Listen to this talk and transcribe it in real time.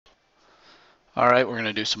All right, we're going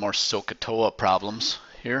to do some more SOH CAH TOA problems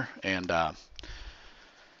here. And in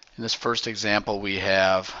this first example, we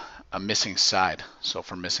have a missing side. So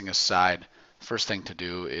for missing a side, first thing to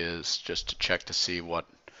do is just to check to see what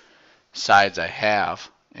sides I have.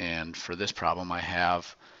 And for this problem, I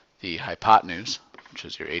have the hypotenuse, which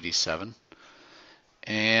is your 87,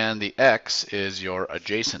 and the x is your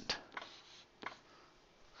adjacent.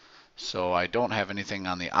 So I don't have anything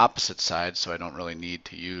on the opposite side, so I don't really need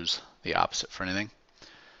to use the opposite for anything.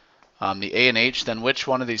 The a and h, then which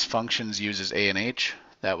one of these functions uses a and h?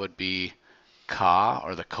 That would be CAH,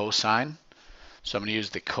 or the cosine. So I'm going to use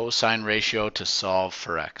the cosine ratio to solve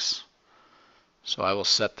for x. So I will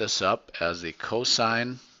set this up as the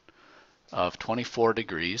cosine of 24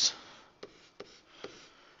 degrees.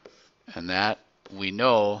 And that we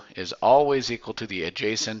know is always equal to the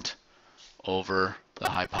adjacent over the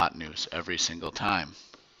hypotenuse every single time.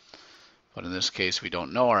 But in this case, we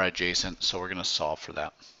don't know our adjacent, so we're going to solve for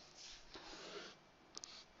that.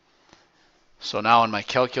 So now in my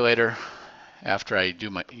calculator, after I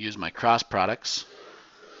use my cross products,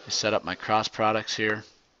 I set up my cross products here.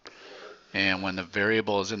 And when the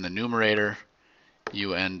variable is in the numerator,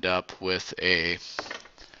 you end up with a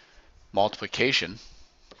multiplication.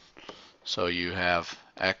 So you have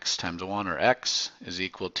x times 1, or x, is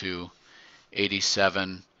equal to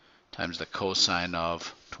 87 times the cosine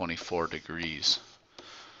of 24 degrees.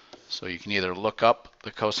 So you can either look up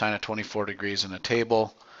the cosine of 24 degrees in a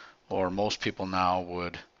table, or most people now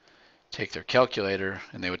would take their calculator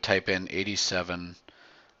and they would type in 87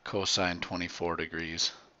 cosine 24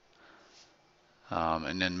 degrees.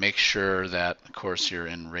 And then make sure that, of course, you're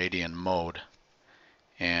in radian mode.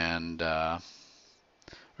 And, or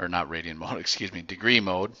not radian mode, excuse me, degree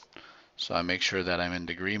mode. So I make sure that I'm in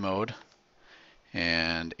degree mode.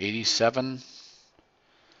 And 87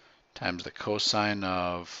 times the cosine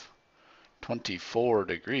of 24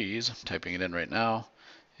 degrees, I'm typing it in right now,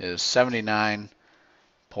 is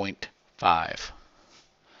 79.5.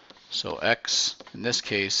 So x in this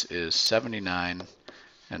case is 79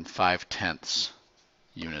 5/10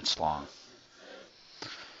 units long.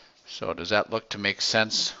 So does that look to make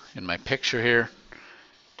sense in my picture here?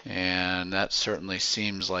 And that certainly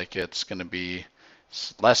seems like it's going to be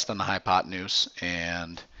less than the hypotenuse,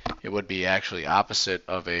 and it would be actually opposite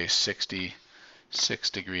of a 66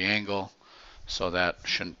 degree angle. So that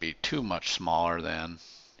shouldn't be too much smaller than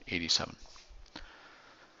 87.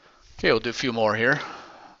 Okay, we'll do a few more here.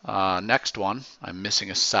 Next one, I'm missing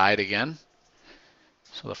a side again.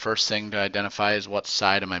 So the first thing to identify is what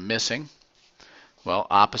side am I missing? Well,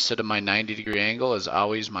 opposite of my 90 degree angle is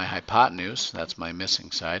always my hypotenuse. That's my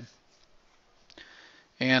missing side.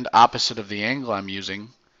 And opposite of the angle I'm using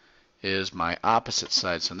is my opposite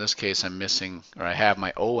side. So in this case, I'm missing, or I have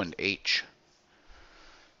my O and H.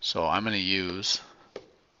 So I'm going to use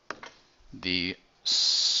the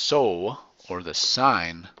SOH, or the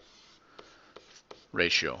sine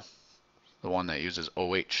ratio, the one that uses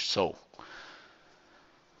OH, SOH.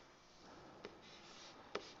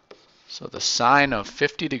 So the sine of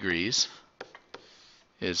 50 degrees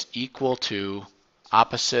is equal to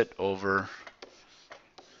opposite over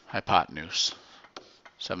hypotenuse,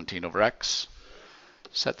 17 over x.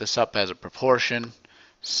 Set this up as a proportion.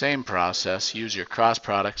 Same process, use your cross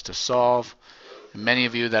products to solve. And many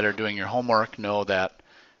of you that are doing your homework know that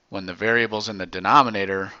when the variable's in the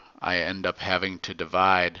denominator, I end up having to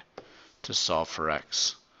divide to solve for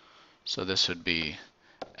x. So this would be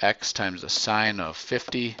x times the sine of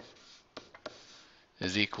 50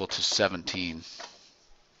 is equal to 17.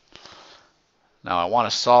 Now I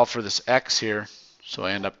want to solve for this x here, so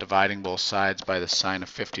I end up dividing both sides by the sine of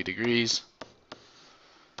 50 degrees.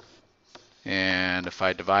 And if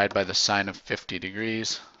I divide by the sine of 50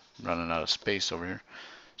 degrees, I'm running out of space over here,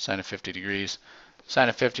 sine of 50 degrees, sine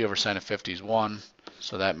of 50 over sine of 50 is 1,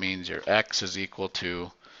 so that means your x is equal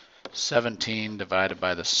to 17 divided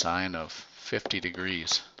by the sine of 50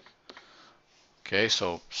 degrees. Okay,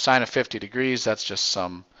 so sine of 50 degrees, that's just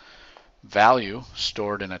some value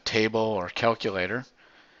stored in a table or calculator.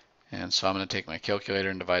 And so I'm going to take my calculator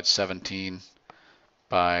and divide 17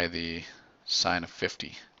 by the sine of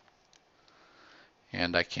 50.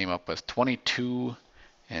 And I came up with 22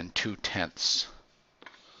 2/10.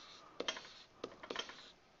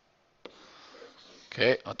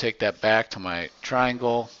 Okay, I'll take that back to my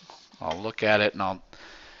triangle. I'll look at it and I'll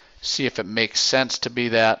see if it makes sense to be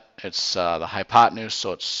that. It's the hypotenuse,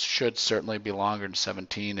 so it should certainly be longer than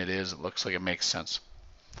 17. It is. It looks like it makes sense.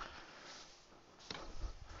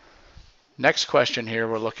 Next question here,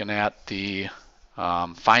 we're looking at the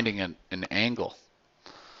finding an angle.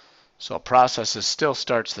 So process still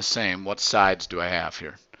starts the same. What sides do I have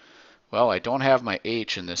here? Well, I don't have my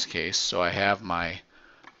H in this case, so I have my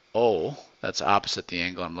O. That's opposite the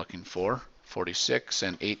angle I'm looking for. 46,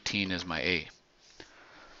 and 18 is my A.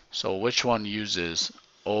 So which one uses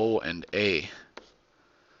O and A?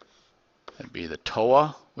 That'd be the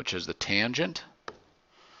TOA, which is the tangent.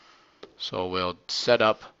 So we'll set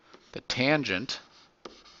up the tangent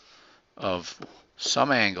of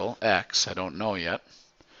some angle, x, I don't know yet,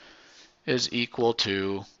 is equal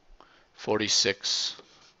to 46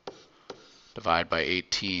 divided by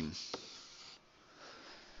 18.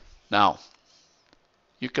 Now,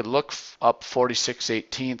 you could look up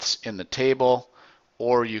 46/18 in the table,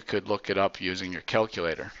 or you could look it up using your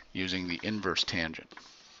calculator, using the inverse tangent.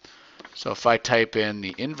 So if I type in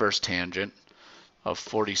the inverse tangent of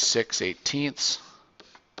 46/18,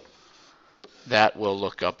 that will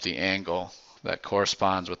look up the angle that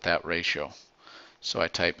corresponds with that ratio. So I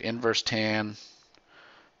type inverse tan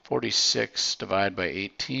 46 divided by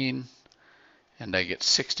 18, and I get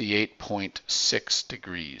 68.6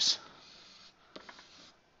 degrees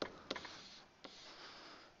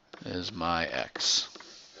is my x.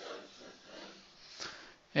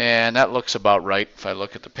 And that looks about right if I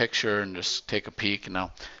look at the picture and just take a peek.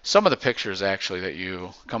 Now, some of the pictures actually that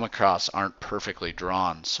you come across aren't perfectly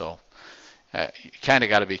drawn, so you kind of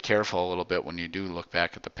got to be careful a little bit when you do look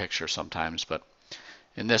back at the picture sometimes, but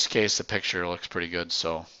in this case the picture looks pretty good,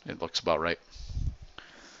 so it looks about right.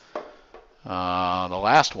 The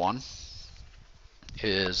last one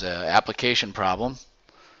is an application problem,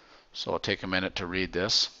 so I'll take a minute to read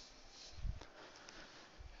this.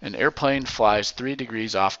 An airplane flies 3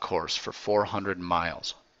 degrees off course for 400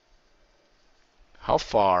 miles. How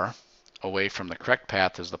far away from the correct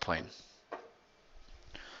path is the plane?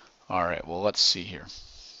 All right, well, let's see here.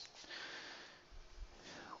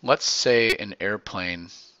 Let's say an airplane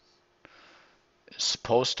is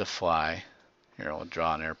supposed to fly. Here, I'll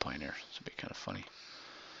draw an airplane here. This would be kind of funny.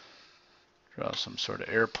 Draw some sort of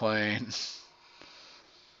airplane.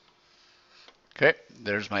 Okay,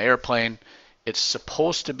 there's my airplane. It's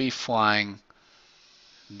supposed to be flying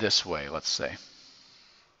this way, let's say.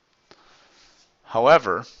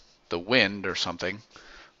 However, the wind or something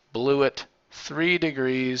blew it 3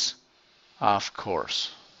 degrees off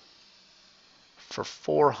course for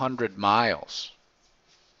 400 miles.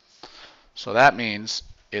 So that means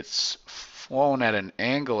it's flown at an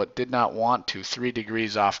angle it did not want to, 3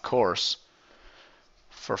 degrees off course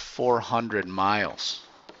for 400 miles.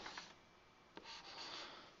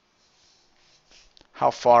 How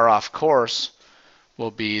far off course will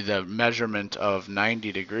be the measurement of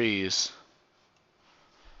 90 degrees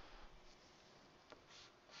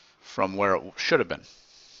from where it should have been.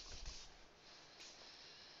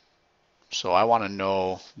 So I want to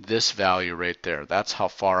know this value right there. That's how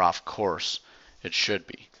far off course it should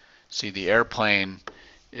be. See, the airplane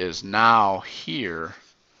is now here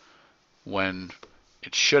when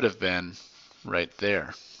it should have been right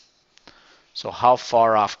there. So how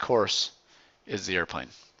far off course is the airplane?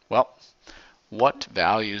 Well, what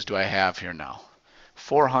values do I have here now?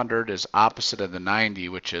 400 is opposite of the 90,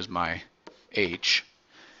 which is my h,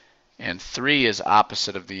 and 3 is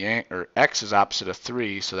opposite of the, or x is opposite of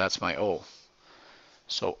 3, so that's my o.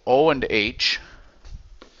 So o and h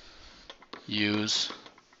use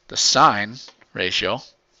the sine ratio,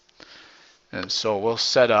 and so we'll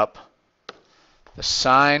set up the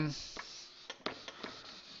sine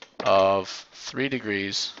of 3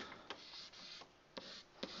 degrees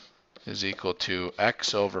is equal to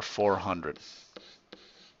x over 400.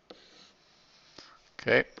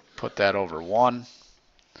 Okay, put that over 1.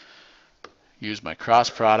 Use my cross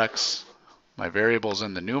products. My variable's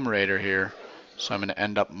in the numerator here, so I'm going to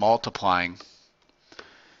end up multiplying.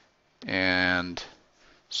 And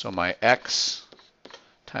so my x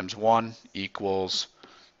times 1 equals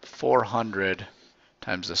 400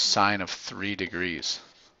 times the sine of 3 degrees.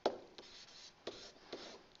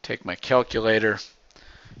 Take my calculator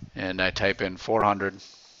and I type in 400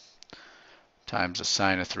 times the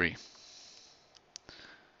sine of 3.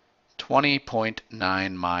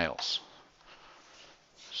 20.9 miles.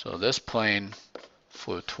 So this plane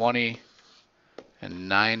flew 20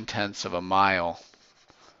 9/10 of a mile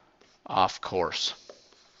off course,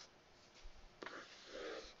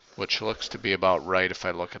 which looks to be about right if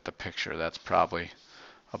I look at the picture. That's probably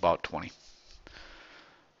about 20.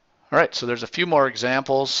 All right, so there's a few more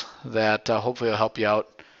examples that hopefully will help you out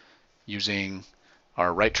using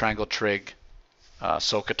our right triangle trig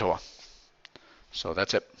SOH CAH TOA. So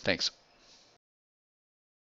that's it. Thanks.